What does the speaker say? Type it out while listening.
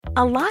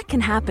A lot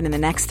can happen in the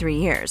next 3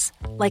 years.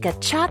 Like a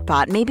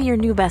chatbot may be your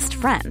new best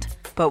friend.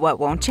 But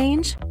what won't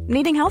change?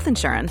 Needing health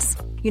insurance.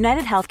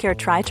 United Healthcare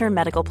Tri-Term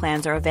Medical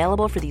Plans are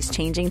available for these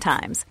changing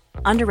times.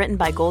 Underwritten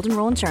by Golden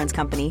Rule Insurance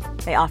Company,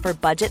 they offer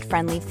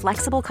budget-friendly,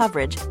 flexible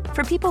coverage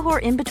for people who are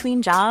in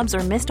between jobs or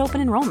missed open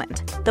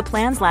enrollment. The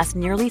plans last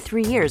nearly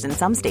 3 years in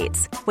some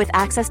states, with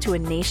access to a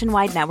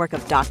nationwide network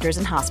of doctors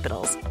and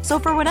hospitals. So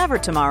for whatever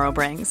tomorrow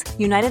brings,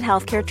 United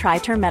Healthcare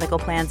Tri-Term Medical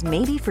Plans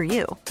may be for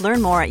you.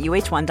 Learn more at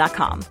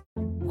uh1.com.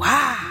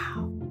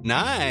 Wow.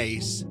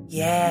 Nice.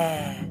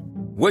 Yeah.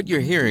 What you're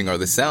hearing are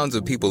the sounds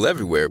of people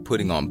everywhere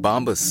putting on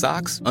Bombas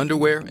socks,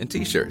 underwear, and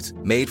T-shirts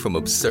made from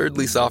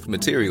absurdly soft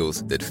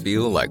materials that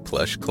feel like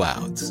plush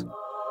clouds.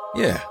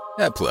 Yeah,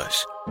 that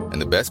plush.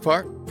 And the best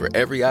part? For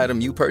every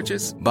item you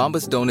purchase,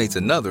 Bombas donates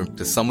another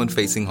to someone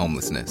facing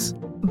homelessness.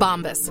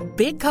 Bombas.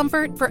 Big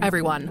comfort for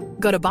everyone.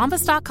 Go to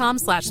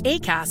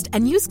bombas.com/ACAST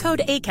and use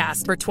code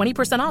ACAST for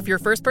 20% off your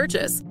first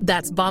purchase.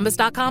 That's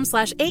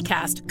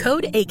bombas.com/ACAST.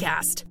 Code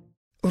ACAST.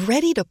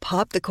 Ready to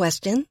pop the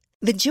question?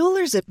 The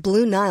jewelers at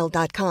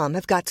BlueNile.com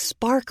have got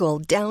sparkle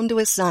down to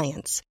a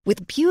science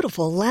with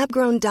beautiful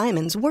lab-grown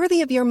diamonds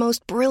worthy of your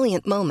most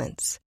brilliant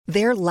moments.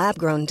 Their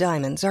lab-grown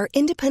diamonds are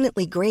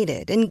independently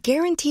graded and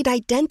guaranteed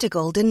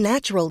identical to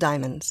natural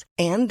diamonds,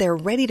 and they're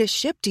ready to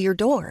ship to your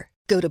door.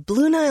 Go to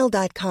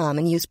BlueNile.com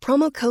and use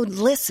promo code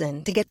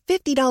LISTEN to get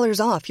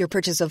 $50 off your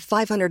purchase of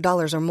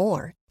 $500 or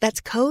more. That's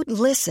code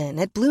LISTEN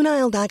at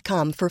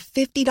BlueNile.com for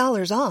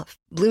 $50 off.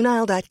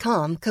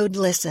 BlueNile.com, code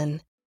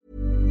LISTEN.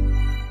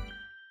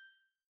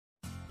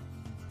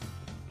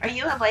 Are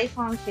you a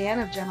lifelong fan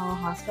of General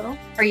Hospital?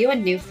 Are you a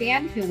new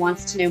fan who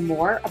wants to know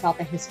more about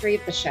the history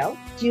of the show?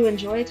 Do you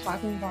enjoy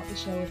talking about the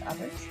show with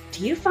others?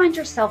 Do you find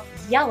yourself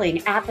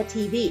yelling at the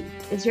TV?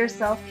 Is your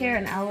self-care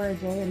an hour a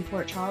day in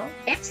Port Charles?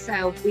 If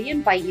so, we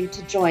invite you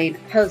to join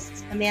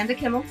hosts Amanda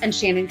Kimmel and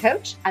Shannon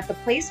Coach at the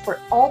place where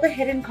all the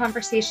hidden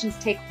conversations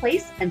take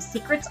place and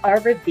secrets are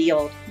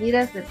revealed. Meet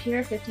us at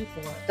Pier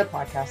 54, the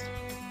podcast.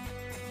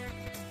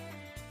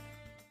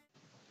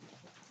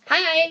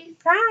 Hi.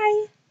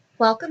 Hi.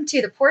 Welcome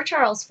to the Port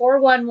Charles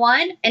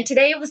 411. And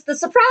today was the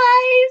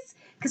surprise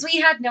because we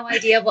had no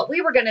idea what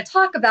we were going to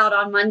talk about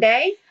on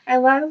Monday. I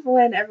love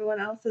when everyone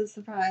else is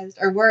surprised,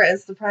 or we're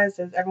as surprised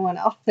as everyone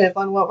else is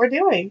on what we're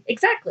doing.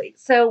 Exactly.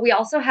 So we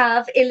also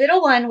have a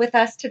little one with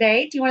us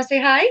today. Do you want to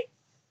say hi?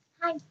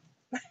 Hi.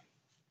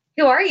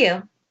 Who are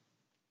you?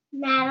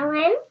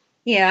 Madeline.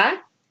 Yeah.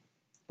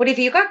 What have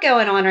you got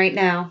going on right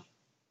now?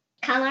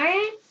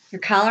 Coloring.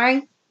 You're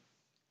coloring?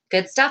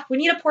 Good stuff. We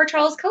need a Port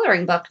Charles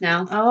coloring book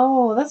now.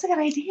 Oh, that's a good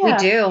idea. We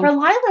do. For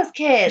Lila's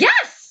kids.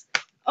 Yes!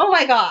 Oh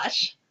my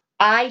gosh.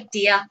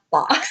 Idea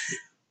box.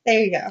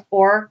 There you go.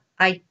 Or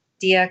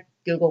idea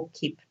Google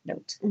Keep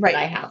note right.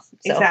 that I have.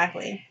 So,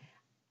 exactly.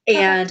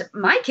 And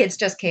my kids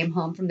just came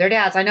home from their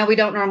dad's. I know we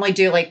don't normally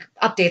do like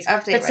updates.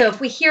 But right. So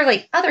if we hear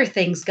like other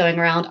things going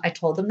around, I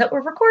told them that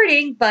we're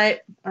recording,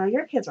 but.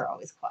 Your kids are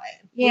always quiet.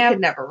 Yeah. We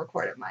could never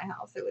record at my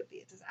house. It would be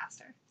a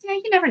disaster. Yeah,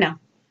 you never know.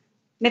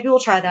 Maybe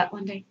we'll try that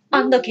one day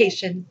on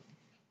location.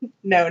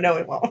 No,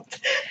 we won't.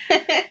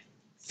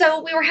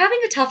 So we were having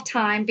a tough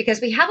time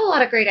because we have a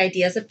lot of great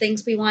ideas of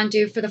things we want to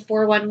do for the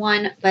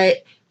 411,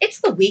 but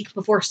it's the week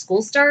before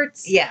school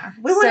starts. Yeah.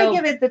 We want to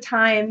give it the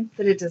time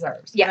that it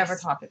deserves, whatever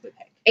topic we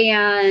pick.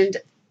 And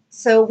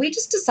so we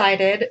just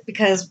decided,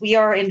 because we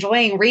are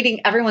enjoying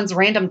reading everyone's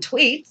random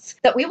tweets,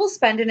 that we will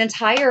spend an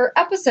entire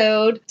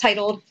episode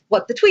titled,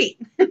 What the Tweet?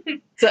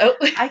 So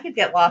I could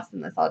get lost in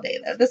this all day,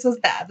 though. This was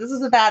bad. This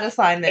was a bad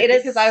assignment. It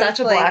is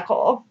such a black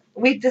hole.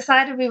 We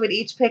decided we would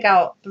each pick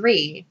out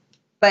 3,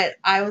 but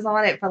I was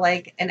on it for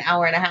like an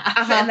hour and a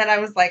half. And then I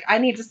was like, I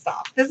need to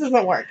stop. This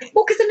isn't working.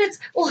 Well, because then it's,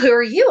 who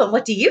are you and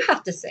what do you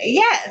have to say?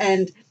 Yes.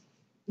 And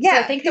yeah, so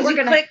I think that we're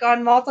going to click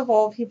on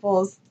multiple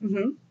people's.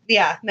 Mm-hmm.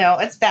 Yeah, no,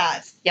 it's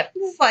bad. Yep.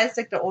 This is why I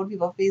stick to old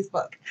people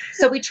Facebook.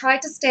 So we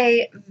tried to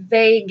stay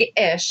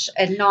vague-ish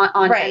and not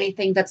on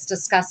anything that's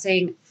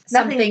discussing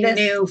something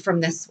new from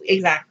this week.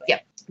 Exactly.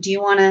 Yep. Do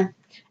you want to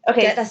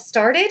get us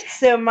started?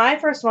 So my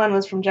first one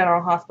was from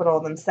General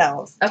Hospital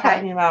themselves.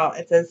 Talking about,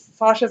 it says,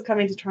 Sasha's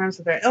coming to terms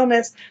with her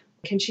illness.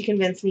 Can she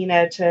convince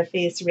Nina to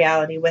face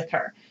reality with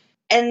her?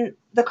 And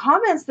the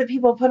comments that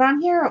people put on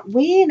here,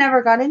 we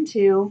never got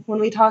into when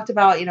we talked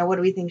about, what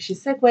do we think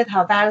she's sick with?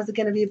 How bad is it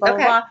going to be? Blah,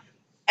 blah, blah.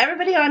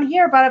 Everybody on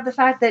here brought up the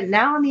fact that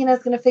now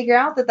Nina's going to figure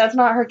out that that's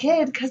not her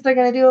kid because they're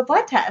going to do a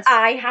blood test.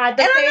 I had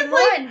the same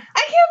one. I can't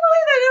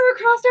believe that never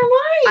crossed our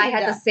mind. I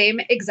had the same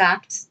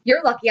exact.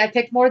 You're lucky I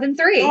picked more than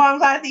 3. Well, I'm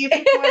glad that you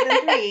picked more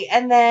than 3.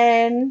 And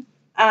then...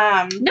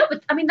 No,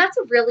 but I mean, that's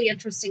a really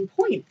interesting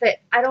point that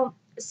I don't...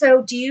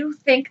 So do you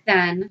think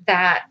then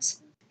that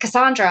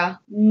Cassandra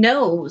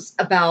knows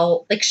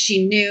about,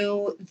 she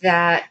knew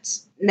that...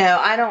 No,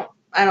 I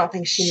don't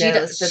think she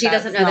knows. She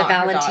doesn't know that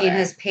Valentine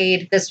has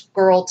paid this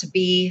girl to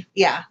be...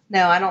 Yeah.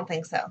 No, I don't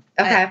think so.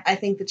 Okay. I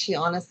think that she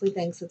honestly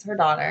thinks it's her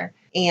daughter.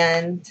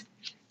 And,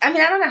 I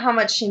mean, I don't know how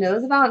much she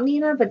knows about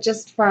Nina, but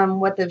just from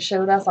what they've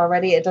showed us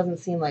already, it doesn't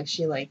seem like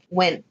she,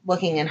 went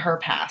looking in her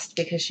past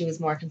because she was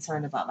more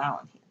concerned about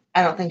Valentine.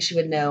 I don't think she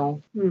would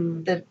know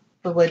the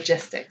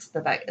logistics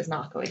that is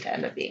not going to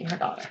end up being her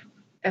daughter.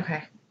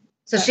 Okay.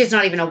 So she's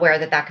not even aware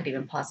that could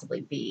even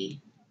possibly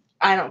be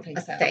I don't think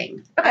a so.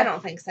 thing. Okay. I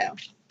don't think so.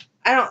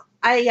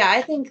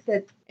 I think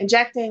that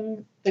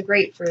injecting the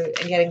grapefruit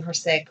and getting her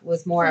sick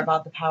was more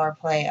about the power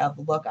play of,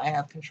 look, I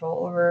have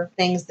control over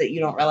things that you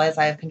don't realize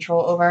I have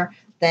control over,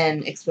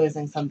 than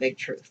exposing some big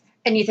truth.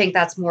 And you think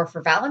that's more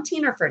for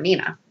Valentine or for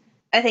Nina?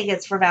 I think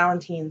it's for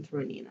Valentine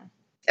through Nina.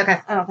 Okay.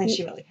 I don't think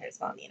she really cares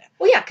about Nina.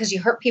 Well, yeah, because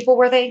you hurt people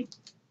where they...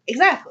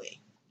 Exactly.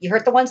 You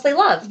hurt the ones they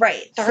love.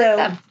 Right.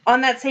 So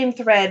on that same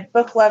thread,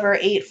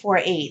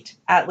 BookLover848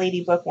 at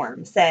Lady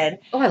Bookworm said,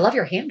 oh, I love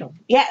your handle.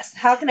 Yes.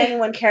 How can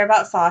anyone care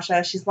about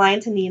Sasha? She's lying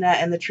to Nina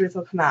and the truth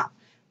will come out.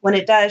 When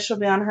it does, she'll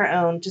be on her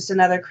own, just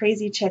another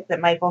crazy chick that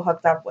Michael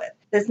hooked up with.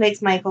 This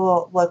makes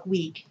Michael look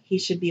weak. He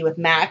should be with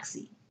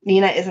Maxie.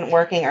 Nina isn't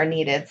working or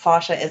needed.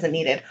 Sasha isn't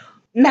needed.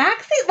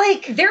 Maxie,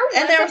 there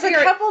was a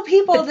couple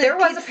people that there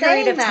was a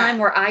period of that. time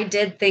where I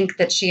did think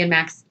that she and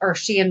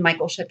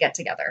Michael should get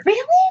together.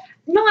 Really?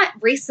 Not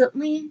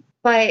recently,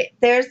 but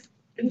that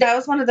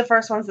was one of the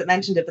first ones that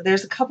mentioned it, but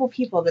there's a couple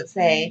people that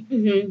say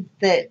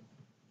that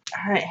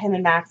him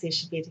and Maxie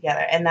should be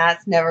together, and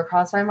that's never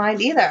crossed my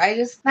mind either.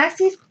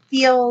 Maxie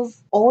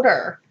feels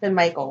older than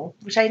Michael,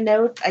 which I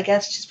know, I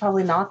guess she's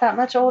probably not that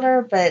much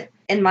older, but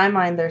in my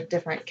mind, there's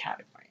different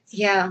categories.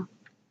 Yeah.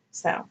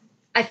 So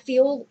I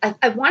feel,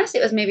 I want to say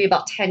it was maybe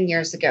about 10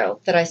 years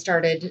ago that I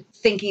started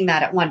thinking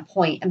that at one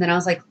point, and then I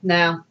was like,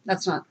 no,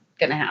 that's not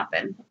going to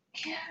happen.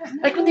 Yeah,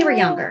 like when they were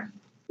younger.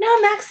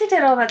 No, Maxie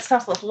did all that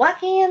stuff with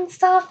Lucky and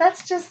stuff.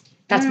 That's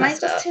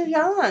messed up. Too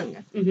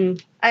young. Mm-hmm.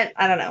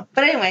 I don't know.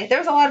 But anyway,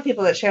 there's a lot of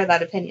people that share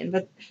that opinion.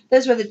 But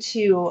those were the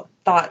two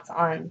thoughts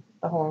on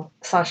the whole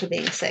Sasha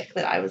being sick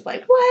that I was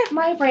like, what?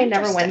 My brain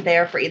never went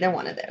there for either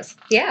one of those.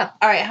 Yeah.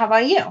 All right, how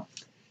about you?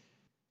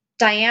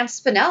 Diane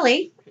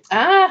Spinelli.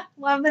 Ah,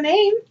 love the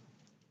name.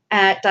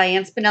 At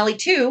Diane Spinelli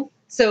 2.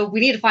 So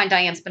we need to find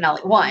Diane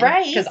Spinelli 1.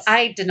 Right. Because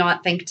I did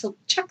not think to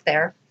check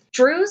there.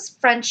 Drew's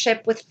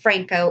friendship with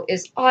Franco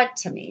is odd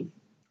to me.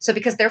 So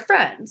because they're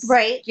friends.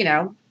 Right. You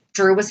know,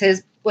 Drew was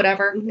his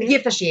whatever. Mm-hmm. He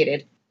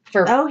officiated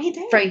for he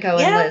did. Franco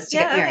and Liz to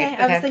get married.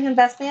 Okay. I was thinking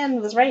best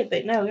man was right,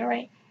 but no, you're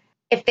right.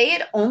 If they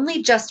had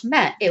only just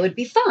met, it would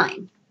be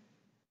fine.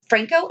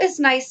 Franco is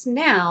nice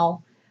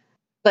now,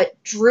 but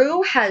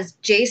Drew has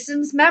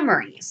Jason's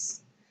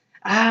memories.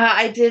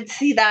 I did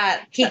see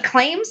that. He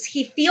claims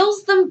he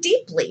feels them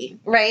deeply.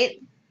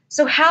 Right.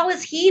 So how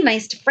is he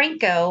nice to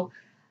Franco,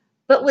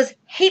 but was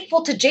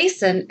hateful to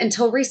Jason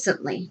until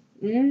recently?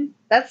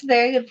 That's a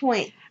very good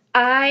point.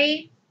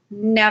 I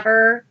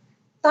never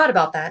thought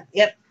about that.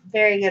 Yep.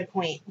 Very good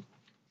point.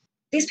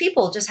 These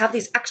people just have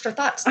these extra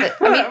thoughts that,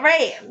 I mean,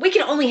 right. We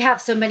can only have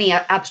so many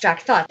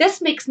abstract thoughts.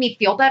 This makes me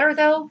feel better,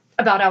 though,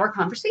 about our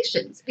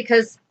conversations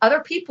because other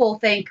people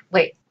think,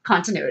 wait,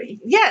 continuity.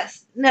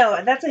 Yes.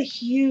 No, that's a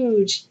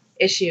huge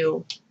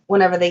issue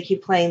whenever they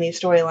keep playing these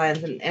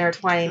storylines and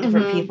intertwining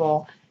different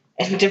people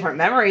and different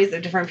memories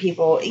of different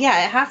people.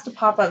 Yeah, it has to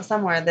pop up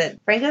somewhere that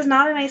Franco's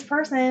not a nice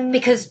person.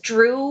 Because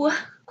Drew,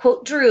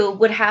 quote Drew,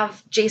 would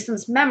have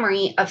Jason's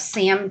memory of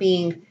Sam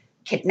being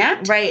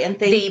kidnapped. Right, and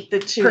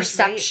the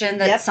perception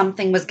that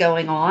something was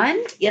going on.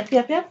 Yep.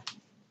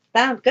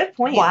 That good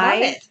point.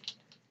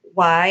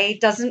 Why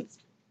doesn't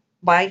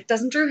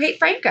Drew hate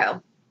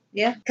Franco?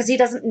 Yeah. Because he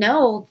doesn't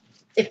know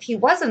if he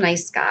was a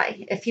nice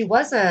guy. If he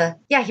was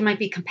he might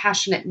be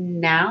compassionate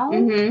now,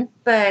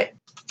 but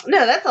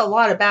no, that's a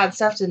lot of bad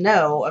stuff to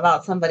know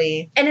about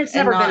somebody. And it's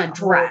never been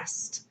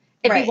addressed.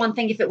 It'd be one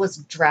thing if it was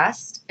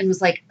addressed and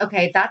was like,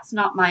 okay, that's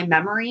not my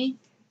memory.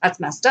 That's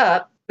messed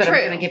up. But I'm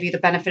going to give you the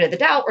benefit of the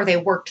doubt, or they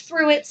worked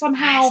through it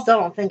somehow. I still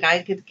don't think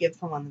I could give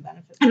someone the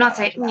benefit. I'm not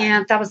saying,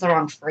 that was the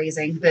wrong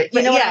phrasing, but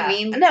you know what I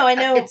mean? No, I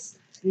know.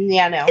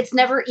 It's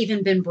never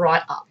even been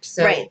brought up.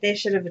 So. Right. They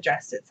should have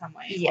addressed it some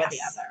way or the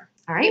other.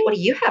 All right. What do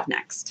you have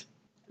next?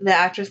 The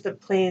actress that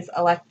plays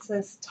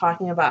Alexis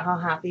talking about how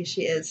happy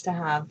she is to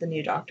have the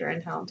new doctor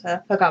in town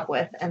to hook up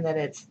with, and that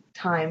it's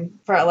time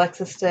for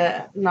Alexis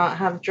to not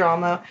have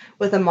drama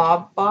with a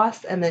mob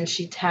boss, and then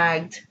she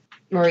tagged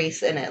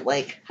Maurice in it,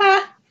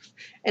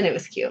 and it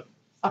was cute.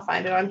 I'll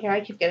find it on here.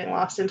 I keep getting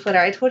lost in Twitter.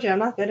 I told you I'm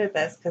not good at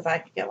this because I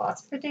could get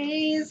lost for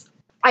days.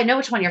 I know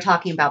which one you're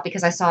talking about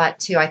because I saw it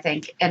too, I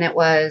think. And it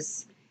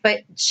was,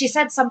 but she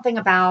said something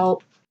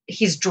about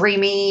he's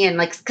dreamy and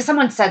because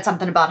someone said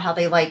something about how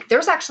they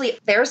there's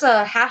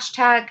a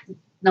hashtag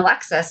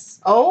Alexis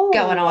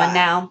going on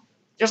now.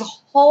 There's a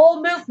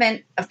whole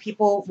movement of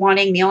people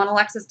wanting Neil and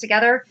Alexis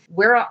together.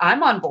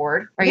 I'm on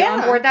board. Are you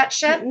on board that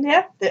ship?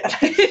 Yep.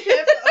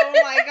 Oh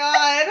my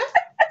God.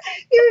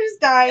 You're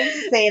just dying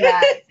to say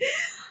that.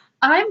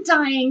 I'm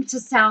dying to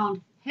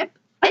sound hip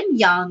and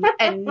young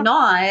and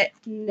not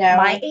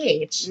my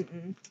age.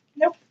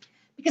 Nope.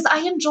 Because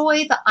I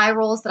enjoy the eye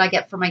rolls that I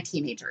get from my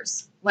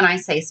teenagers when I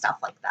say stuff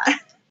like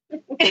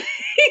that.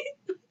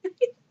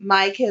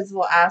 My kids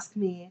will ask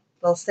me,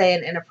 they'll say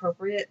an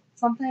inappropriate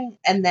something,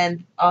 and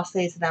then I'll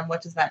say to them,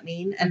 what does that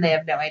mean? And they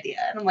have no idea.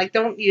 And I'm like,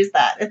 don't use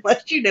that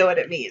unless you know what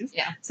it means.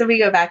 Yeah. So we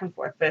go back and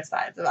forth both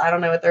sides. I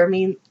don't know what their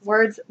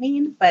words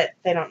mean, but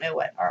they don't know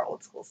what our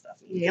old school stuff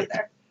means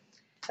either.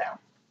 So,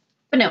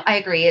 but no, I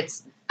agree.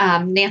 It's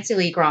Nancy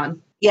Lee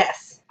Grahn.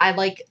 Yes. I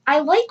like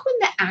when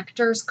the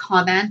actors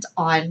comment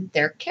on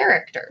their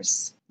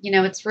characters. You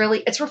know, it's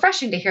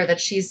refreshing to hear that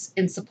she's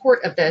in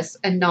support of this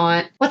and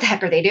not, what the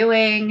heck are they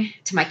doing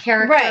to my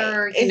character?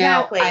 Right,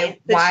 exactly.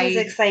 She's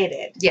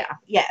excited. Yeah.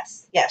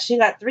 Yes. Yes. She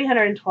got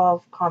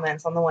 312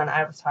 comments on the one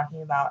I was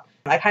talking about.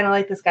 I kind of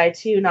like this guy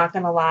too, not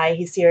going to lie.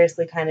 He's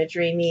seriously kind of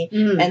dreamy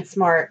and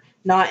smart.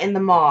 Not in the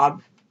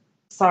mob.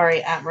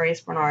 Sorry, at Maurice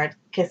Bernard.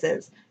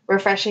 Kisses.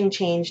 Refreshing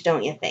change,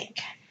 don't you think?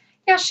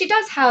 Yeah, she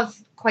does have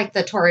quite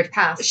the torrid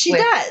past. She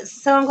does.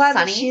 So I'm glad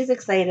Sunny, that she's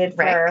excited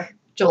Rick, for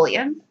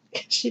Julian.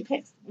 She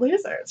picks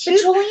losers.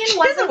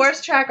 Julian has a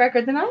worse track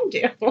record than I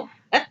do.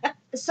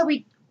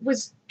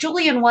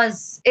 Julian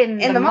was in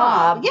the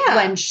mob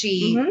when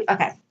she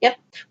okay. Yep.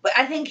 But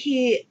I think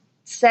he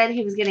said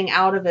he was getting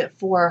out of it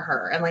for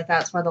her, and like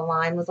that's where the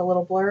line was a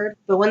little blurred.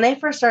 But when they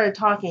first started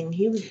talking,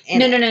 he was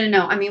in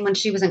No. I mean when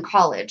she was in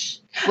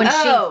college. When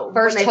she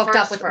first hooked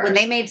up with when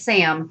they made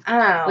Sam,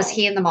 was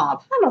he in the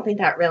mob? I don't think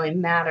that really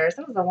matters.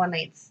 That was a one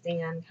night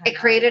stand. It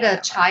created a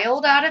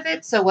child out of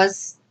it, so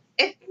was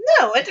it?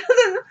 No, it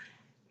doesn't.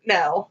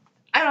 No.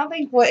 I don't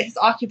think what his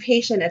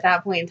occupation at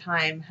that point in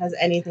time has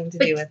anything to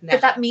do with now.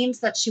 But that means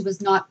that she was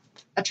not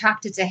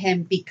attracted to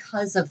him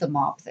because of the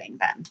mob thing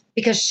then.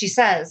 Because she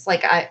says,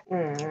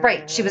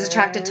 right, she was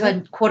attracted to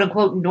a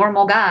quote-unquote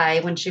normal guy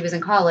when she was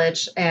in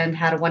college and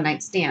had a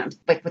one-night stand,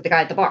 like with the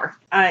guy at the bar.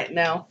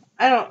 No.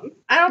 I don't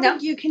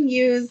think you can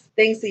use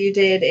things that you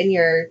did in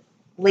your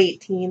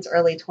late teens,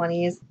 early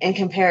 20s and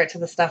compare it to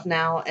the stuff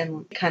now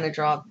and kind of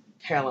draw a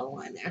parallel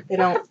line there.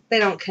 They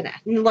don't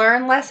connect. You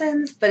learn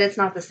lessons, but it's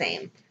not the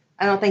same.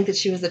 I don't think that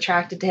she was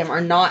attracted to him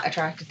or not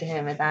attracted to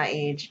him at that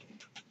age.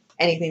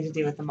 Anything to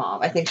do with the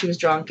mob. I think she was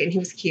drunk and he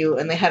was cute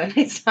and they had a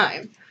nice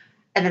time.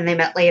 And then they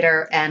met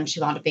later and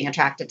she wound up being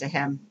attracted to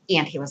him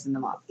and he was in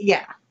the mob.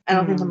 Yeah. I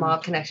don't think the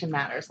mob connection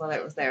matters whether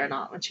it was there or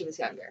not when she was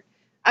younger.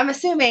 I'm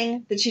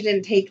assuming that you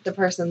didn't take the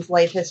person's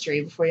life history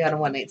before you had a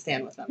one night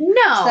stand with them.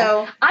 No.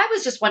 So I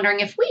was just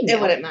wondering if we knew.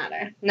 It wouldn't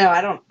matter. No,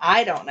 I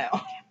don't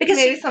know. Because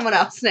maybe someone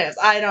else knows.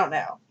 I don't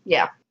know.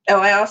 Yeah. Oh,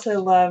 I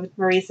also loved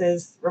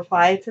Maurice's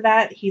reply to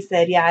that. He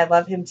said, yeah, I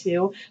love him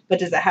too, but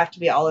does it have to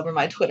be all over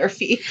my Twitter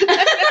feed?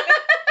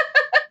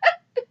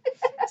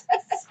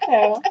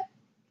 So,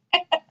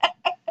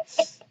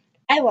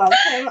 I love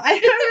him. I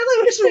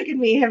really wish we could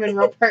meet him in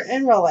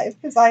real life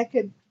because I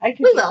could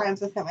be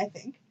friends with him, I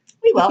think.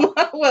 We will.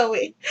 Will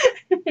we?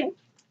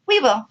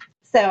 We will.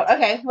 So,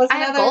 okay. I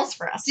have goals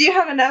for us. Do you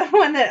have another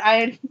one that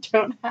I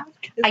don't have?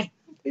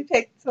 We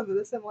picked some of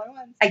the similar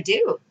ones. I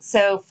do.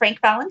 So,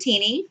 Frank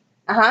Valentini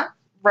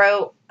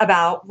wrote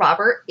about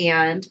Robert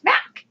and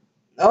Mac.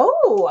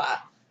 Oh.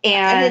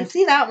 And I didn't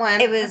see that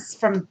one. It was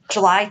from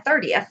July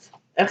 30th.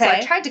 Okay. So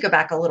I tried to go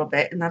back a little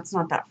bit, and that's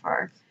not that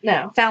far.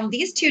 No. Found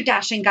these two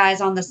dashing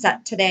guys on the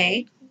set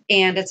today,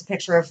 and it's a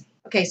picture of...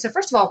 Okay, so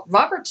first of all,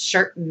 Robert's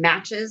shirt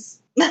matches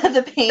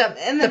the paint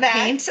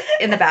paint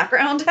in the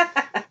background.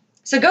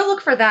 So go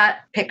look for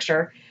that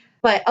picture.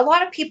 But a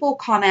lot of people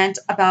comment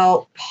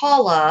about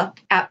Paula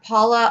at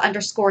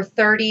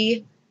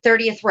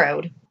Paula_30th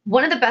Road.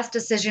 One of the best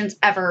decisions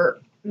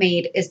ever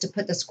made is to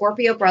put the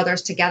Scorpio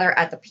brothers together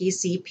at the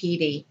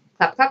PCPD.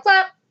 Clap, clap,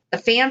 clap. The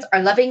fans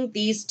are loving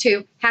these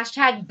two.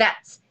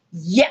 #vets.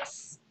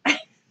 Yes.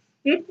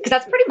 Because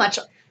that's pretty much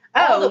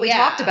all that we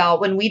talked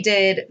about when we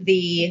did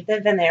They've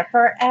been there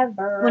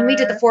forever. When we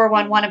did the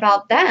 411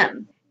 about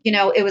them. You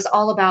know, it was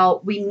all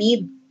about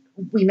we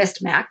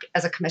missed Mac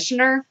as a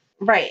commissioner.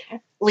 Right.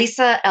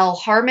 Lisa L.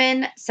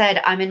 Harmon said,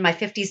 I'm in my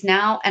 50s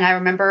now, and I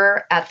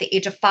remember at the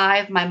age of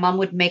 5, my mom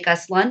would make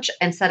us lunch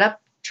and set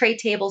up tray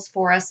tables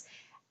for us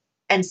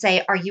and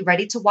say, are you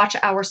ready to watch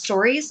our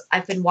stories?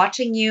 I've been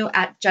watching you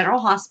at General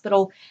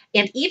Hospital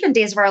and even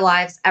Days of Our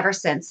Lives ever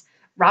since.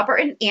 Robert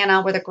and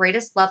Anna were the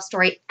greatest love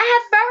story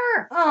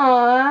ever.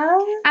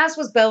 Aww. As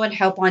was Bo and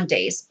Hope on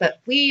Days, but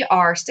we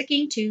are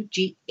sticking to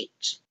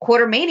GH.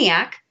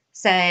 Quartermaniac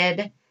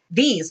said,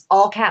 these,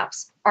 all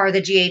caps, are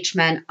the GH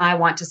men I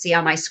want to see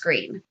on my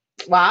screen.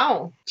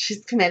 Wow.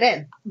 She's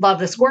committed. Love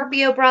the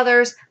Scorpio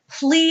brothers.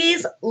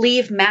 Please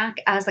leave Mac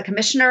as the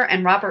commissioner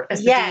and Robert as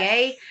the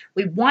DA.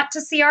 We want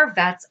to see our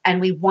vets, and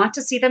we want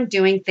to see them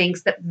doing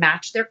things that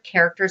match their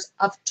characters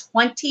of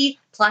 20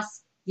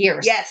 plus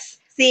years. Yes.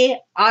 See,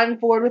 on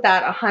board with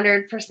that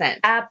 100%.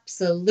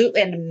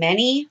 Absolutely. And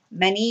many,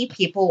 many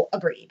people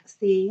agreed.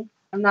 See,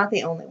 I'm not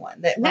the only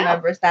one that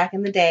remembers back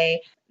in the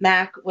day,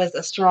 Mac was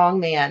a strong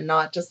man,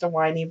 not just a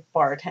whiny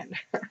bartender.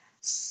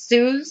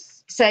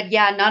 Suze said,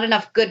 yeah, not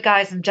enough good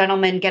guys and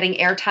gentlemen getting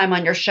airtime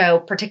on your show,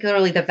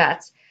 particularly the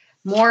vets.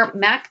 More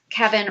Mac,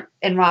 Kevin,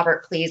 and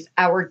Robert, please.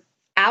 Our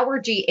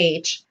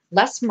GH,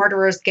 less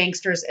murderers,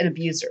 gangsters, and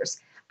abusers.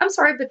 I'm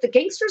sorry, but the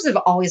gangsters have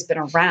always been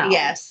around.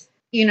 Yes.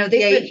 You know,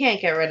 you can't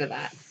get rid of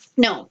that.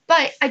 No,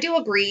 but I do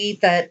agree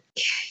that,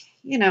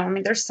 I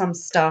mean, there's some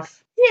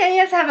stuff. Yeah, you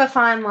have to have a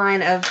fine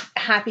line of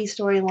happy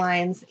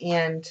storylines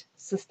and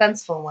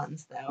suspenseful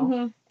ones, though.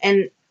 Mm-hmm.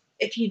 And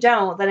if you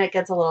don't, then it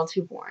gets a little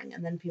too boring,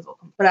 and then people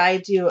come. But I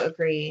do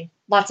agree.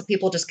 Lots of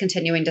people just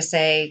continuing to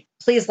say,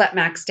 please let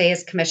Max stay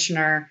as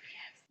commissioner.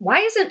 Why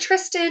isn't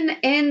Tristan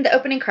in the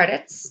opening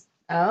credits?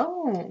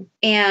 Oh.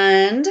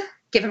 And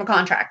give him a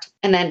contract.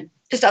 And then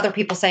just other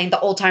people saying the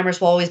old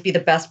timers will always be the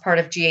best part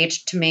of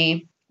GH to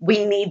me.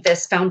 We need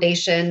this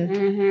foundation.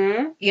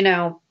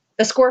 Mm-hmm.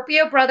 The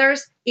Scorpio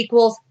brothers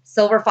equals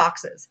silver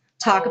foxes.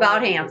 Talk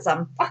about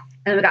handsome.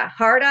 And we got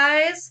hard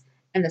eyes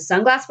and the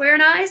sunglass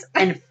wearing eyes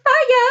and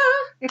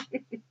fire.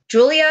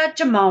 Julia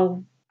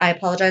Jamal. I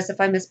apologize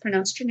if I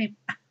mispronounced your name.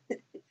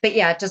 But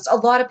yeah, just a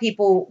lot of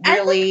people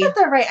really. I think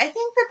that they're right. I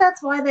think that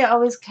that's why they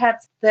always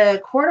kept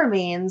the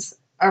Quartermains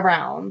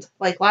around.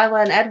 Like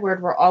Lila and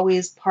Edward were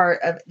always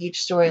part of each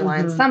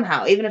storyline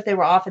somehow, even if they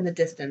were off in the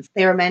distance.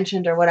 They were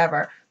mentioned or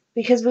whatever.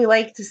 Because we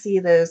like to see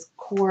those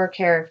core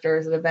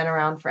characters that have been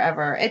around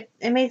forever. It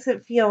makes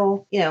it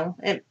feel,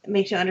 it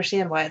makes you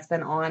understand why it's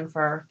been on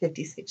for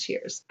 56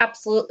 years.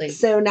 Absolutely.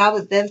 So now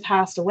that they've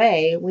passed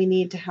away, we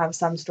need to have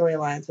some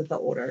storylines with the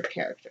older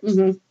characters.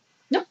 Mm-hmm.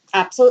 No,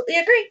 absolutely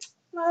agree.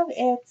 Love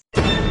it.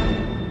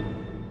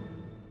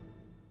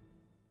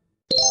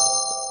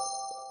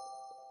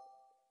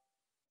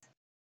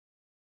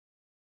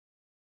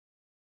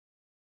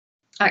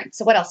 All right,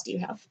 so what else do you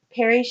have?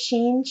 Perry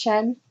Sheen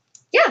Chen.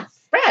 Yeah,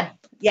 Brad.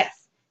 Yes.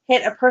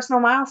 Hit a personal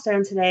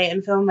milestone today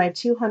and filmed my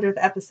 200th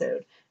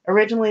episode.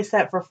 Originally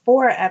set for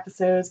 4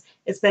 episodes,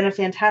 it's been a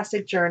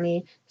fantastic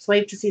journey.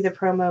 Swiped to see the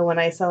promo when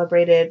I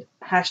celebrated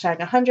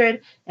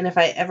 #100, and if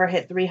I ever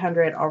hit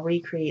 300, I'll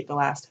recreate the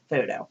last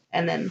photo.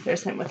 And then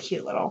there's him with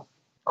cute little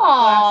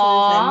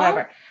glasses and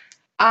whatever.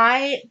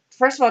 I,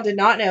 first of all, did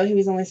not know he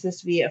was only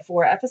supposed to be a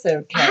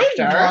 4-episode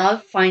character. I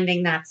love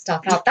finding that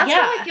stuff out. That's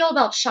how I feel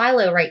about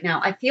Shiloh right now.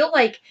 I feel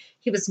like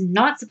he was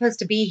not supposed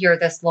to be here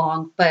this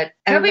long, but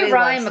Kobe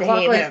Ryan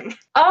McLaughlin.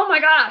 Oh my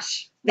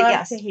gosh.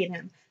 Loves to hate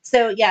him.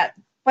 So yeah,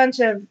 bunch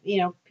of,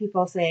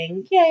 people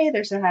saying, yay,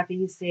 they're so happy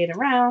he stayed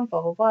around,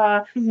 blah, blah,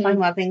 blah. Talking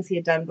about things he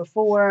had done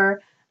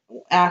before,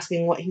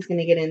 asking what he's going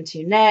to get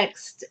into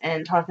next,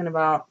 and talking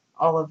about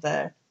all of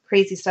the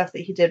crazy stuff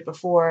that he did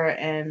before,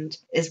 and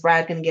is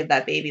Brad going to give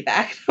that baby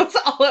back? It was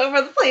all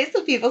over the place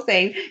of people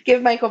saying,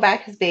 give Michael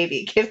back his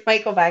baby, give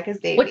Michael back his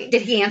baby. What,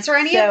 did he answer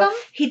any of them?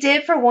 He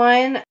did for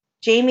one.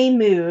 Jamie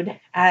Mood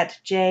at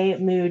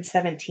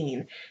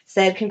JMood17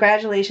 said,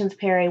 congratulations,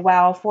 Perry.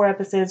 Wow, 4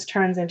 episodes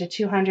turns into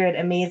 200.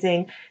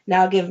 Amazing.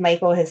 Now give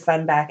Michael his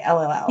son back.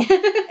 LOL.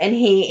 And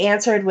he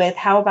answered with,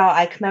 how about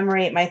I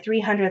commemorate my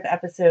 300th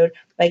episode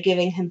by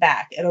giving him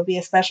back? It'll be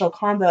a special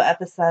combo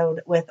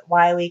episode with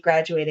Wiley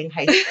graduating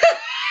high school.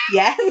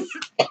 Yes.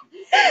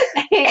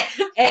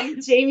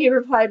 And Jamie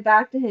replied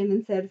back to him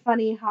and said,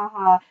 funny,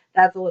 haha,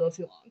 that's a little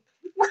too long.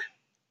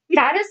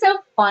 That is so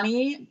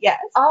funny. Yes.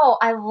 Oh,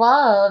 I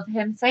love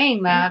him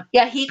saying that.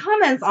 Yeah, he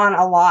comments on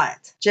a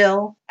lot.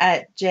 Jill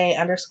at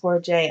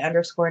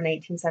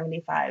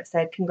J_J_1975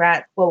 said,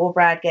 congrats, what will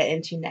Brad get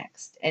into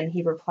next? And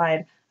he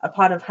replied, a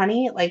pot of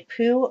honey like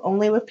poo,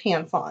 only with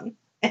pants on.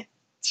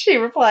 She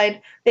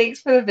replied, thanks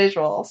for the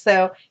visual.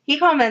 So he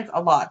comments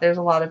a lot. There's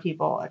a lot of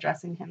people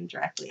addressing him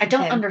directly. I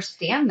don't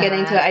understand that.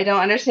 Getting to it. I don't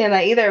understand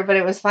that either, but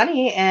it was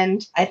funny.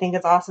 And I think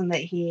it's awesome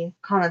that he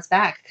comments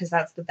back, because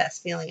that's the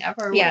best feeling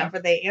ever whenever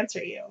they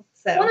answer you.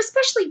 So, well,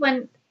 especially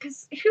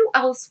because who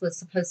else was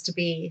supposed to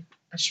be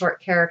a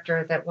short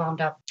character that wound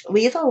up?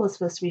 Liesl was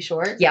supposed to be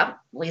short. Yep.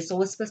 Liesl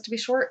was supposed to be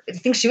short. I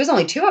think she was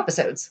only 2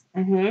 episodes.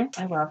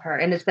 Mm-hmm. I love her.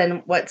 And it's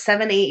been,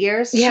 7-8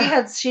 years?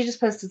 Yeah. She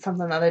just posted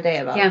something the other day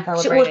about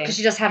celebrating. Because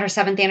she just had her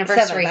 7th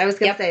anniversary. 7th. I was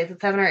going to say,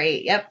 it's 7 or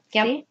 8. Yep.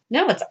 See?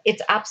 No,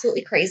 it's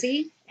absolutely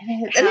crazy.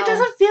 And it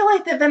doesn't feel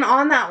like they've been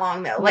on that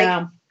long, though. Like,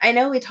 no. I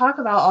know we talk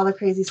about all the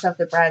crazy stuff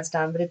that Brad's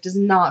done, but it does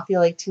not feel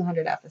like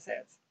 200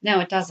 episodes. No,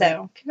 it doesn't.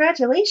 So,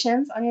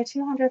 congratulations on your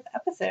 200th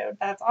episode.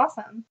 That's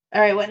awesome. All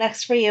right, what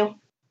next for you?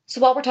 So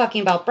while we're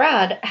talking about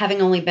Brad,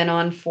 having only been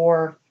on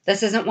for,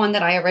 this isn't one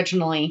that I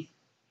originally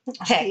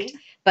picked,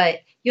 but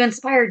you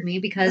inspired me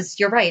because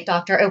you're right.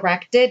 Dr.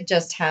 Obrecht did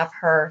just have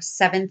her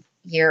 7th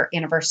year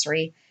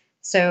anniversary.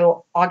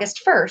 So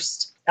August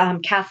 1st,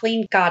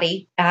 Kathleen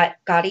Gotti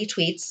at Gotti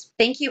tweets,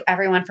 thank you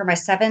everyone for my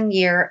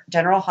 7-year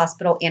General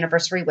Hospital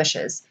anniversary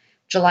wishes.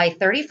 July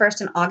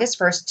 31st and August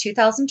 1st,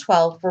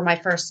 2012 were my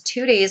first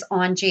 2 days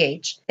on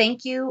GH.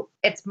 Thank you.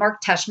 It's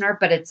Mark Teschner,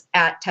 but it's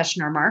at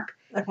Teschner Mark.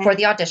 Okay. For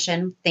the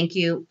audition. Thank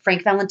you,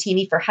 Frank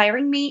Valentini, for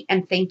hiring me.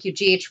 And thank you,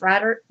 GH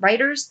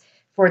writers,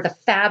 for the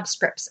fab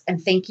scripts.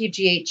 And thank you,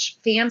 GH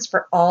fans,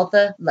 for all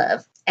the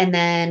love. And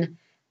then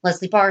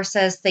Leslie Barr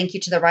says, thank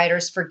you to the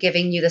writers for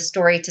giving you the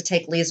story to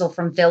take Liesl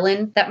from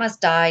villain that must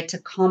die to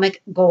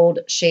comic gold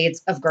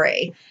shades of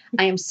gray.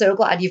 I am so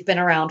glad you've been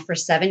around for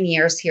 7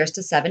 years. Here's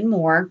to 7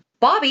 more.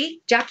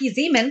 Bobby, Jackie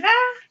Zeman,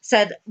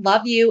 said,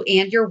 love you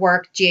and your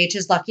work. GH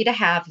is lucky to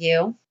have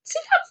you. See,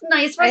 that's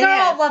nice. Right?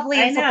 They're all lovely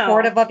and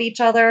supportive of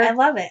each other. I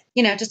love it.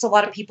 Just a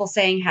lot of people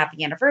saying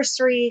happy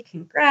anniversary,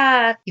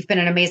 congrats. You've been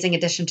an amazing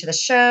addition to the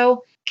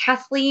show.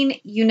 Kathleen,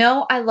 you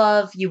know I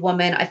love you,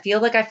 woman. I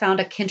feel like I found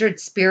a kindred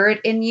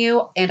spirit in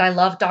you, and I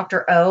love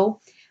Dr. O.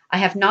 I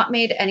have not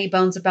made any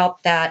bones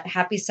about that.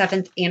 Happy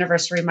 7th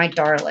anniversary, my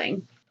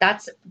darling.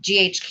 That's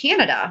GH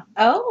Canada.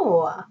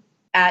 Oh.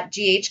 At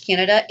GH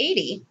Canada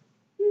 80.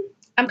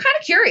 I'm kind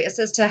of curious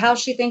as to how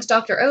she thinks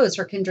Dr. O is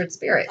her kindred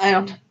spirit. I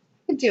don't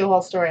do a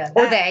whole story on that.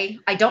 Or they.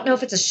 I don't know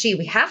if it's a she.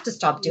 We have to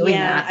stop doing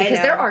that because I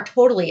know. there are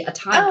totally a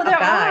ton of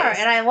guys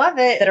and I love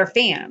it. that are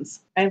fans.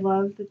 I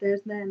love that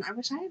there's men. I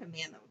wish I had a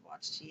man that would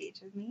watch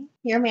GH with me.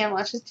 Your man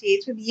watches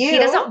GH with you. He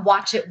doesn't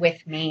watch it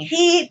with me.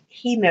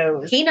 He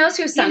knows. He knows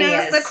who Sonny is. He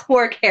knows the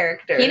core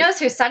characters. He knows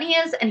who Sonny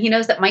is, and he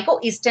knows that Michael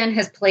Easton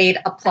has played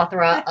a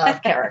plethora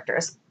of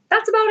characters.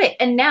 That's about it.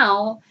 And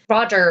now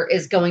Roger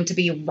is going to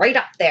be right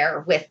up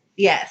there with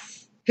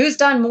who's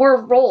done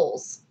more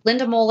roles.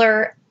 Linda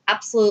Moeller,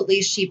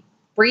 absolutely. She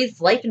breathes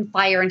life and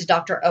fire into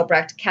Dr.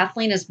 Obrecht.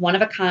 Kathleen is one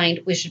of a kind.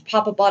 We should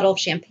pop a bottle of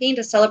champagne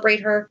to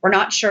celebrate her. We're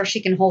not sure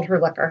she can hold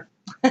her liquor.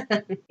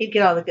 He'd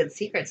get all the good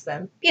secrets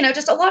then. You know,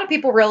 just a lot of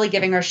people really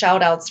giving her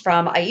shout outs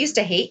from I used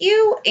to hate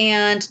you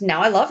and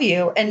now I love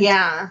you. And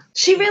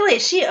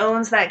she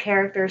owns that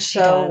character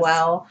so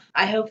well.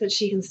 I hope that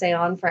she can stay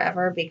on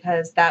forever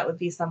because that would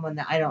be someone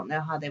that I don't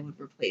know how they would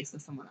replace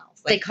with someone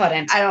else. They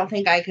couldn't. I don't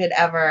think I could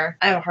ever.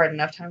 I have a hard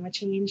enough time with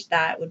change.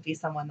 That would be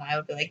someone that I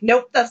would be like,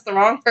 nope, that's the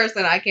wrong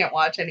person. I can't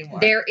watch anymore.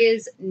 There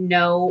is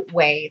no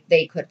way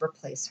they could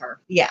replace her.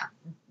 Yeah.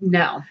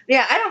 No.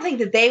 Yeah, I don't think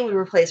that they would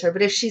replace her,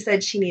 but if she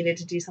said she needed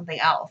to do something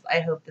else,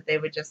 I hope that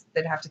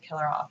they'd have to kill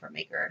her off or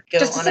make her go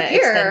just on an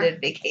extended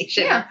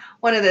vacation. Yeah.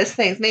 One of those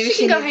things. Maybe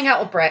she can go hang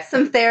out with Brett.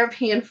 Some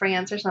therapy in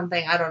France or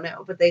something. I don't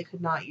know, but they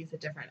could not use a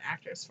different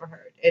actress for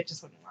her. It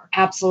just wouldn't work.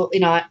 Absolutely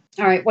not.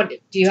 All right, what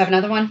do you have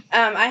another one?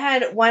 I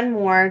had one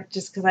more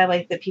just because I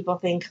like that people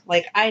think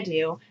like I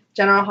do.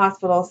 General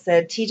Hospital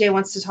said TJ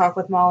wants to talk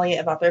with Molly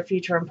about their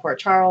future in Port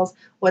Charles,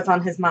 what's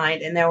on his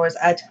mind. And there was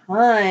a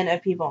ton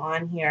of people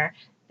on here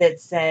that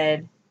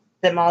said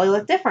that Molly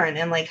looked different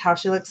and like how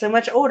she looked so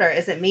much older.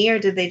 Is it me or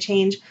did they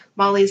change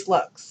Molly's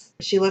looks?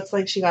 She looks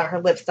like she got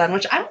her lips done,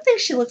 which I don't think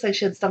she looks like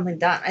she had something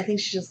done. I think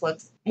she just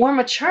looks more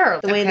mature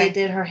the way they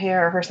did her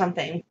hair or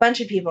something. A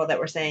bunch of people that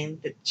were saying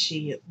that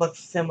she looks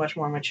so much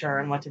more mature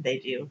and what did they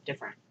do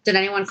different. Did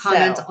anyone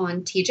comment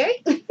on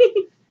TJ?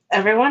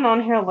 Everyone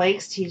on here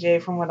likes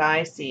TJ from what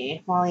I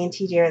see. Molly and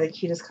TJ are the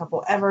cutest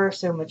couple ever,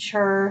 so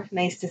mature.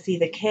 Nice to see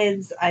the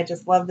kids. I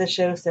just love the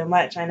show so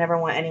much. I never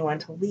want anyone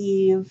to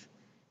leave.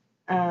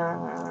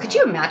 Could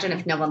you imagine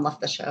if no one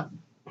left the show?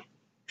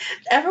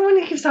 Everyone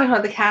who keeps talking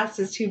about the cast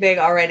is too big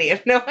already.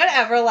 If no one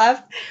ever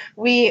left,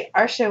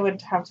 our show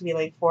would have to be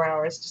like 4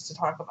 hours just to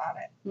talk about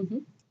it. Mm-hmm.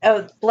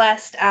 Oh,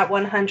 blessed at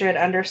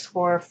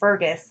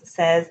 100_Fergus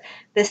says,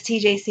 this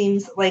TJ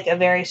seems like a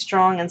very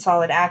strong and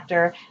solid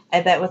actor.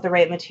 I bet with the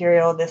right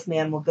material, this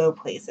man will go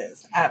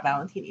places. At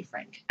Valentini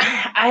Frank.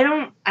 I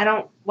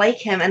don't like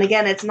him. And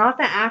again, it's not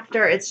the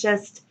actor. It's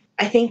just,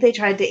 I think they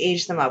tried to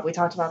age them up. We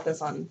talked about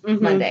this on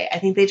Monday. I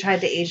think they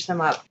tried to age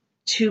them up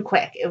too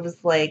quick. It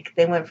was like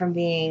they went from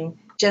being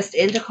just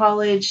into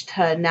college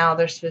to now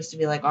they're supposed to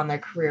be like on their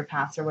career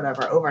paths or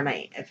whatever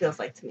overnight, it feels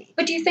like to me.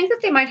 But do you think that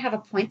they might have a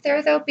point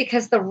there though?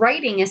 Because the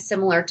writing is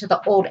similar to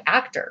the old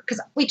actor. Because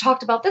we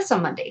talked about this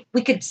on Monday.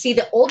 We could see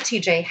the old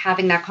TJ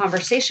having that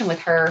conversation with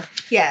her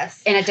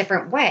in a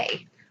different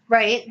way.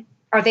 Right.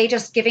 Are they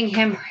just giving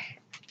him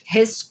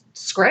his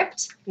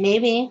script?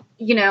 Maybe.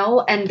 You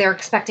know, and they're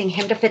expecting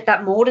him to fit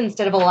that mold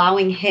instead of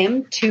allowing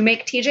him to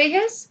make TJ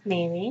his?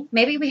 Maybe.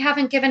 Maybe we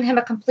haven't given him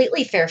a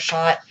completely fair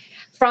shot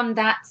from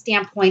that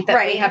standpoint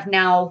that we have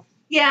now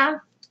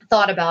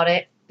thought about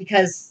it,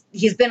 because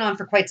he's been on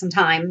for quite some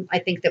time. I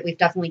think that we've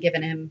definitely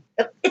given him,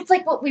 it's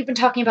like what we've been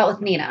talking about with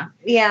Nina.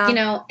 Yeah. You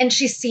know, and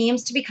she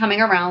seems to be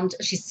coming around.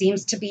 She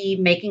seems to be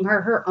making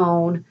her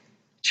own.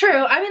 True.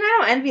 I mean, I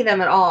don't envy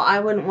them at all. I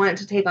wouldn't want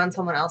to take on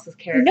someone else's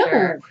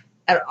character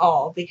at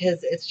all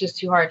because it's just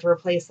too hard to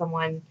replace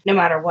someone no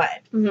matter what.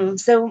 Mm-hmm.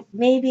 So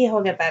maybe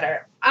he'll get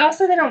better.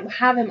 Also, they don't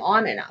have him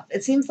on enough.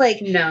 It seems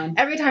like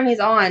every time he's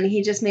on,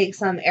 he just makes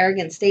some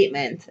arrogant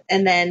statement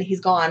and then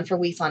he's gone for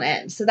weeks on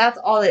end. So that's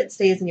all that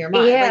stays in your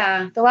mind.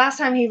 Yeah. Like, the last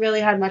time he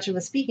really had much of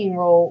a speaking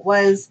role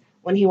was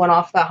when he went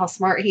off about how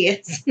smart he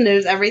is,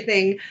 knows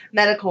everything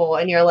medical,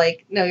 and you're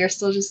like, no, you're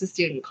still just a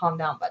student. Calm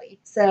down, buddy.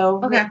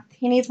 So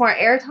he needs more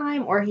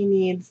airtime or he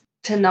needs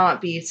to not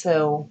be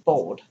so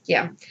bold.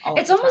 Yeah.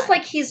 It's almost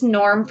like he's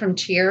Norm from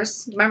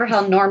Cheers. Remember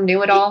how Norm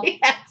knew it all?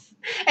 Yes.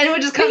 And it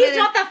would just come in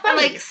not that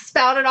funny. And, like,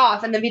 spout it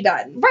off and then be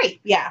done.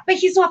 Right. Yeah. But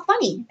he's not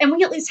funny. And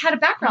we at least had a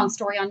background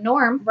story on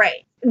Norm.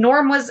 Right.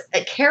 Norm was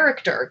a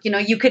character. You know,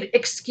 you could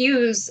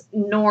excuse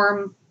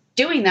Norm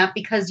doing that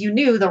because you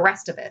knew the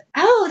rest of it.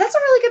 Oh, that's a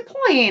really good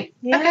point.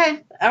 Yeah.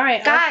 Okay. All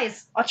right.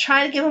 Guys. I'll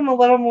try to give him a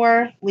little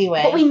more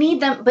leeway. But we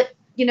need them. But,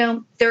 you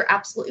know, they're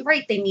absolutely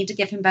right. They need to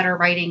give him better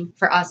writing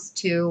for us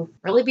to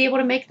really be able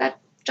to make that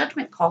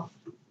judgment call.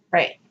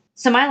 Right.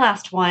 So my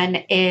last one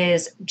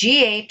is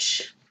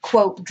GH,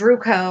 quote,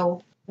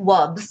 Druco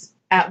Wubs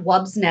at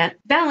Wubsnet.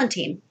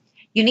 Valentine,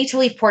 you need to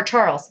leave Port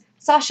Charles.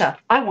 Sasha,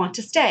 I want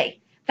to stay.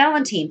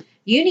 Valentine,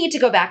 you need to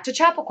go back to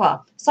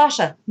Chappaqua.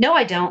 Sasha, no,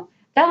 I don't.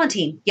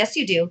 Valentine, yes,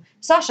 you do.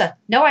 Sasha,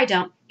 no, I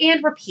don't.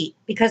 And repeat,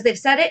 because they've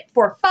said it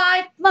for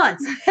 5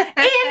 months in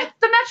the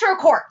Metro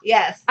Court.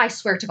 Yes. I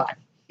swear to God.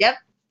 Yep.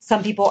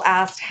 Some people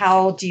asked,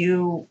 how do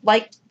you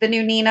like the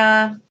new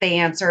Nina? They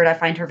answered, I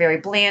find her very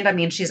bland. I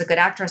mean, she's a good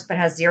actress, but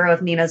has zero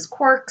of Nina's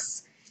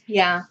quirks.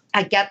 Yeah.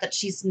 I get that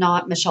she's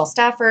not Michelle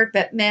Stafford,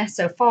 but meh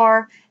so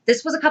far.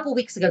 This was a couple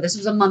weeks ago. This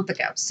was a month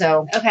ago.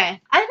 So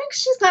okay. I think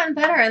she's gotten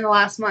better in the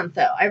last month,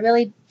 though. I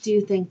really do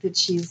think that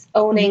she's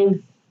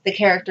owning the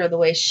character the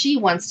way she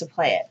wants to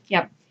play it.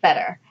 Yep.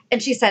 Better.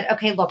 And she said,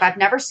 okay, look, I've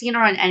never seen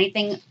her on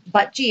anything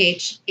but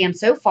GH, and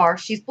so far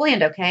she's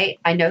bland, okay?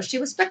 I know she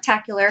was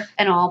spectacular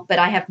and all, but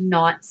I have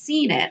not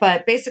seen it.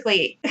 But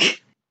basically,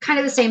 kind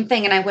of the same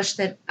thing, and I wish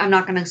that I'm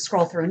not going to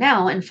scroll through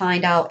now and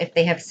find out if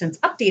they have since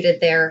updated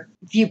their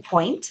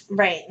viewpoint.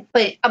 Right.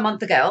 But a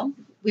month ago,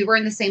 we were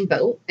in the same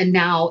boat, and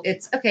now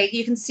it's, okay,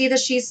 you can see that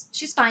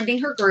she's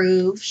finding her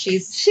groove.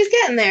 She's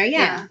getting there,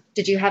 yeah.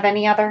 Did you have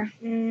any other?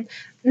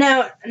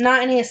 No,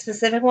 not any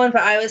specific one,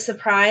 but I was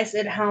surprised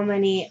at how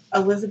many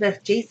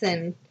Elizabeth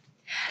Jason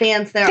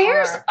fans there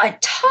There's are. a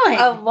ton.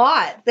 A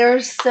lot.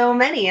 There's so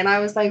many. And I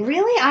was like,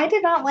 really? I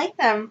did not like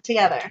them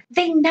together.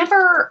 They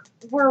never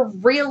were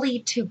really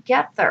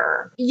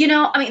together. You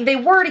know, I mean, they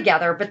were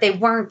together, but they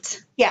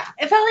weren't. Yeah.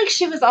 It felt like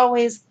she was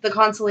always the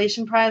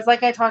consolation prize,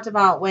 like I talked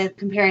about with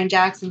comparing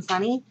Jax and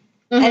Sunny.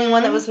 Mm-hmm.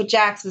 Anyone that was with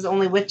Jax was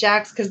only with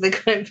Jax because they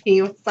couldn't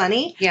be with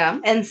Sunny. Yeah.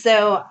 And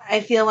so I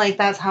feel like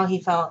that's how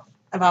he felt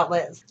about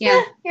Liz.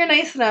 Yeah. You're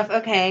nice enough.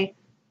 Okay.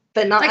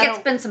 But not like, it's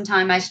been some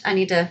time. I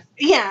need to.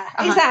 Yeah,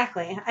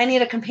 exactly. I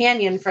need a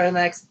companion for the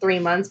next 3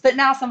 months. But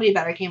now somebody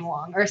better came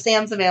along, or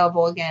Sam's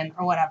available again,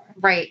 or whatever.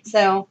 Right.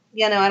 So,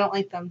 yeah, no, I don't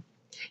like them.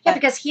 Yeah,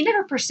 because he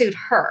never pursued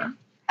her.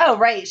 Oh,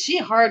 right.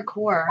 She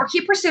hardcore. Or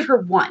he pursued her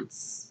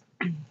once.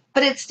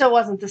 But it still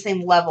wasn't the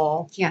same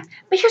level. Yeah.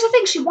 But here's the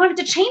thing. She wanted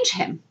to change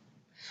him.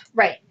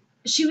 Right.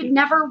 She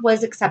never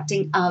was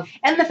accepting of.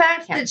 And the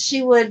fact that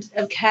she would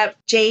have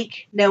kept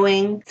Jake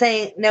knowing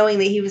that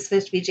he was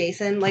supposed to be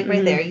Jason, like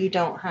right there, you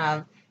don't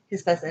have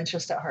his best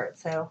interest at heart.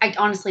 So I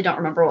honestly don't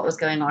remember what was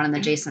going on in the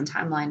Jason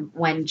timeline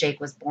when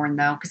Jake was born,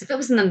 though. Because if it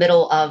was in the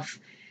middle of,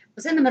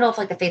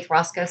 like the Faith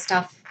Roscoe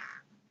stuff?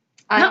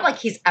 Not like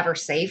he's ever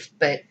safe,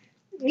 but.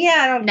 Yeah,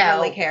 I don't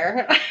really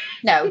care.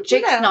 No,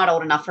 Jake's not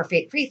old enough for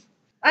Faith.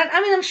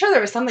 I mean, I'm sure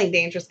there was something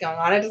dangerous going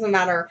on. It doesn't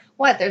matter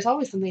what. There's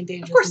always something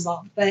dangerous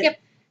involved. But yep.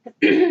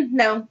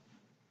 No,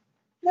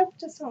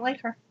 just don't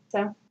like her.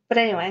 So, but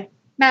anyway.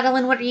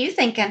 Madeline, what are you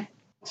thinking?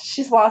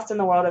 She's lost in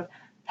the world of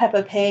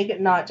Peppa Pig,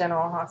 not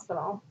General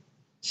Hospital.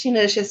 She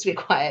knows she has to be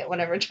quiet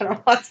whenever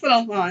General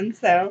Hospital's on,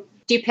 so.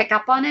 Do you pick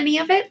up on any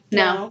of it?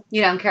 No.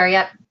 You don't care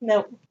yet?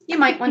 Nope. You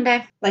might one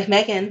day. Like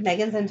Megan.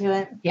 Megan's into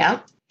it. Yeah.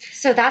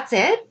 So that's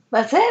it?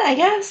 That's it, I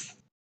guess.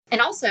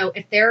 And also,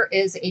 if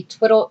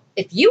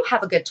you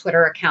have a good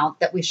Twitter account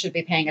that we should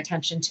be paying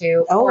attention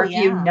to, or if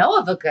you know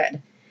of a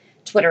good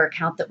Twitter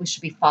account that we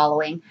should be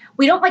following,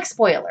 we don't like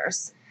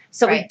spoilers.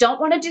 So we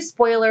don't want to do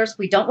spoilers.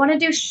 We don't want to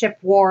do ship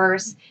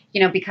wars,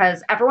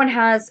 because everyone it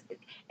can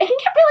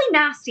get really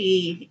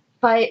nasty,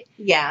 but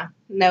yeah,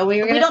 no,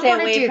 we're going to stay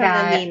away from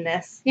the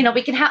meanness.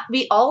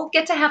 We all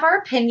get to have our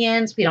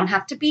opinions. We don't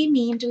have to be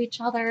mean to each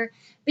other.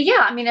 But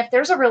yeah, I mean, if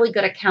there's a really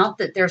good account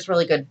that there's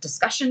really good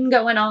discussion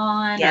going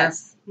on.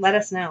 Yes, let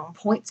us know.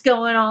 Points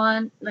going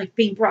on, like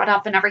being brought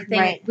up and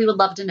everything. We would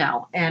love to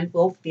know. And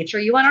we'll feature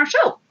you on our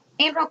show.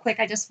 And real quick,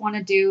 I just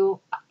want to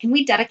can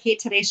we dedicate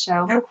today's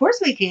show? Of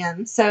course we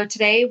can. So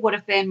today would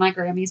have been my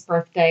Grammy's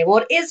birthday. Well,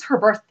 it is her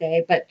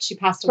birthday, but she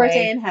passed away.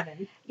 Birthday in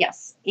heaven.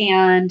 Yes.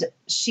 And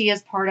she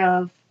is part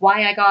of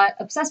why I got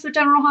obsessed with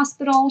General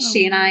Hospital.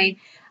 She and I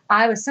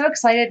was so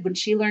excited when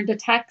she learned to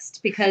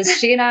text, because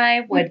she and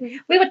I we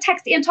would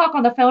text and talk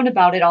on the phone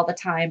about it all the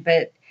time.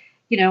 But,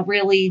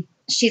 really,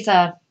 she was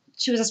a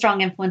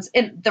strong influence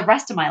in the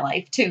rest of my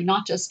life too,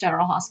 not just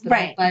General Hospital.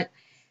 Right. But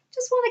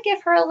just want to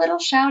give her a little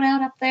shout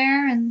out up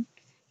there. And,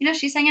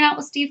 she's hanging out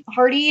with Steve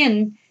Hardy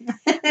and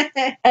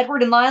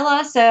Edward and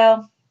Lila.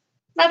 So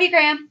love you,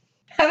 Graham.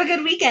 Have a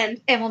good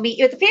weekend. And we'll meet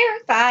you at the pier.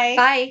 Bye.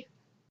 Bye.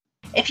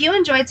 If you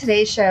enjoyed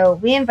today's show,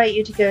 we invite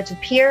you to go to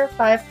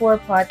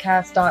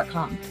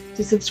pier54podcast.com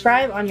to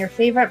subscribe on your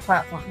favorite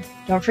platform.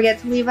 Don't forget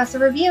to leave us a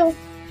review.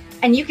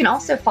 And you can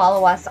also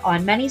follow us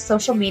on many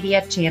social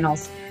media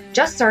channels.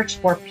 Just search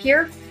for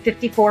Pier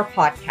 54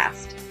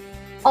 Podcast.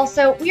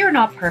 Also, we are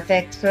not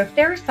perfect, so if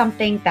there is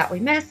something that we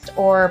missed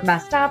or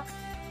messed up,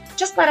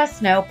 just let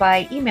us know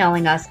by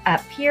emailing us at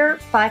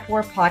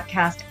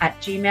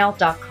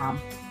pier54podcast@gmail.com.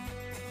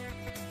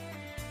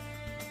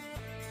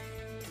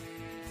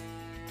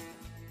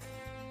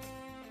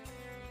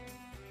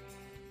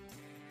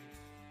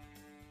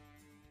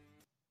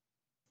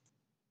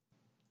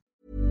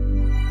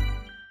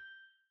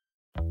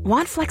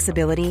 Want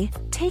flexibility?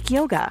 Take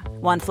yoga.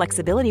 Want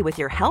flexibility with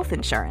your health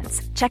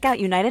insurance? Check out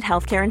United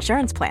Healthcare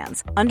Insurance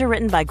Plans.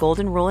 Underwritten by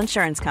Golden Rule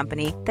Insurance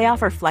Company, they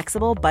offer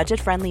flexible,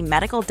 budget-friendly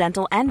medical,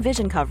 dental, and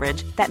vision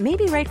coverage that may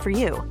be right for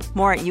you.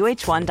 More at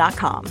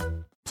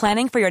UH1.com.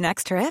 Planning for your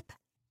next trip?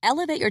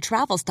 Elevate your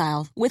travel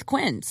style with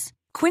Quince.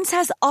 Quince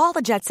has all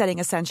the jet-setting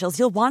essentials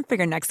you'll want for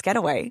your next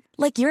getaway,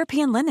 like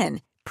European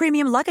linen,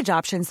 premium luggage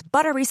options,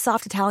 buttery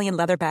soft Italian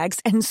leather bags,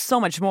 and so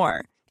much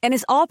more. And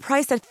is all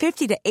priced at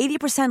 50 to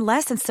 80%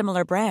 less than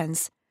similar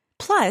brands.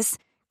 Plus,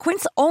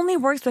 Quince only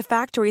works with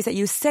factories that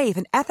use safe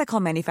and ethical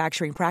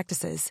manufacturing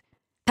practices.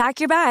 Pack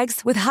your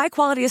bags with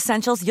high-quality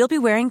essentials you'll be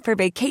wearing for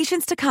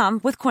vacations to come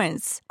with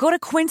Quince. Go to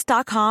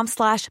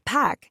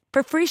quince.com/pack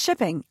for free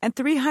shipping and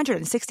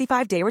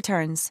 365-day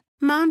returns.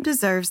 Mom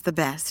deserves the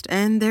best,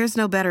 and there's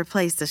no better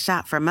place to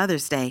shop for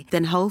Mother's Day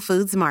than Whole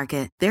Foods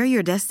Market. They're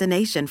your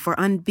destination for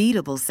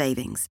unbeatable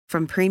savings,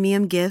 from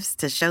premium gifts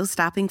to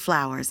show-stopping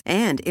flowers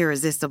and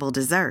irresistible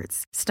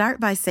desserts. Start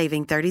by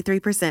saving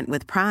 33%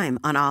 with Prime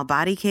on all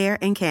body care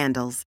and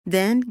candles.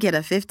 Then get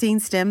a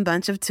 15-stem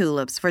bunch of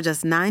tulips for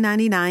just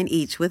 $9.99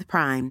 each with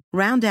Prime.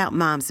 Round out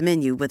Mom's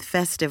menu with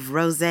festive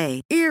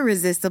rosé,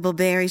 irresistible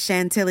berry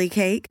chantilly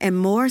cake, and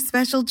more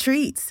special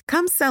treats.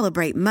 Come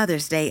celebrate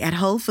Mother's Day at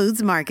Whole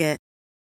Foods Market.